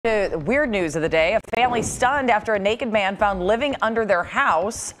Weird news of the day. A family stunned after a naked man found living under their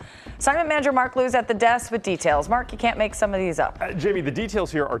house. Assignment manager Mark Lew's at the desk with details. Mark, you can't make some of these up. Jamie, the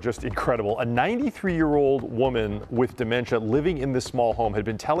details here are just incredible. A 93-year-old woman with dementia living in this small home had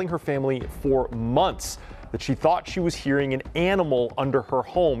been telling her family for months that she thought she was hearing an animal under her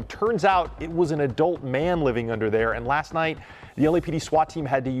home. Turns out it was an adult man living under there, and last night the LAPD SWAT team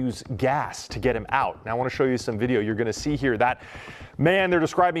had to use gas to get him out. Now I want to show you some video. You're going to see here that man, they're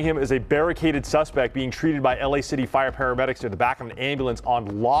describing him as a barricaded suspect being treated by LA City fire paramedics near the back of an ambulance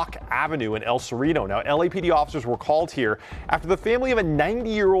on Locke Avenue in El Sereno. Now, LAPD officers were called here after the family of a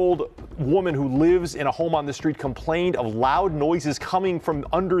 90-year-old woman who lives in a home on the street complained of loud noises coming from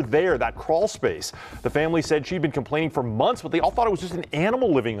under there, that crawl space. The family said she'd been complaining for months, but they all thought it was just an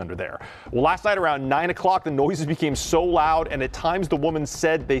animal living under there. Well, last night around 9 o'clock, the noises became so loud, and at times the woman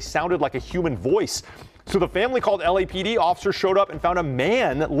said they sounded like a human voice. So the family called LAPD. Officers showed up and found a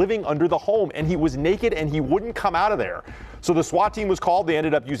man living under the home, and he was naked and he wouldn't come out of there. So the SWAT team was called. They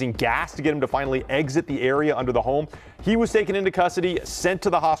ended up using gas to get him to finally exit the area under the home. He was taken into custody, sent to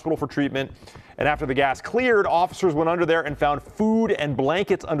the hospital for treatment. And after the gas cleared, officers went under there and found food and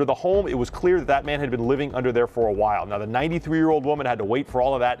blankets under the home. It was clear that that man had been living under there for a while. Now, the 93-year-old woman had to wait for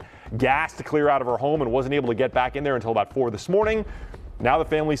all of that gas to clear out of her home and wasn't able to get back in there until about 4 this morning. Now the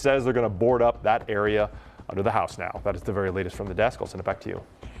family says they're going to board up that area under the house now. That is the very latest from the desk. I'll send it back to you.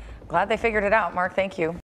 Glad they figured it out, Mark. Thank you.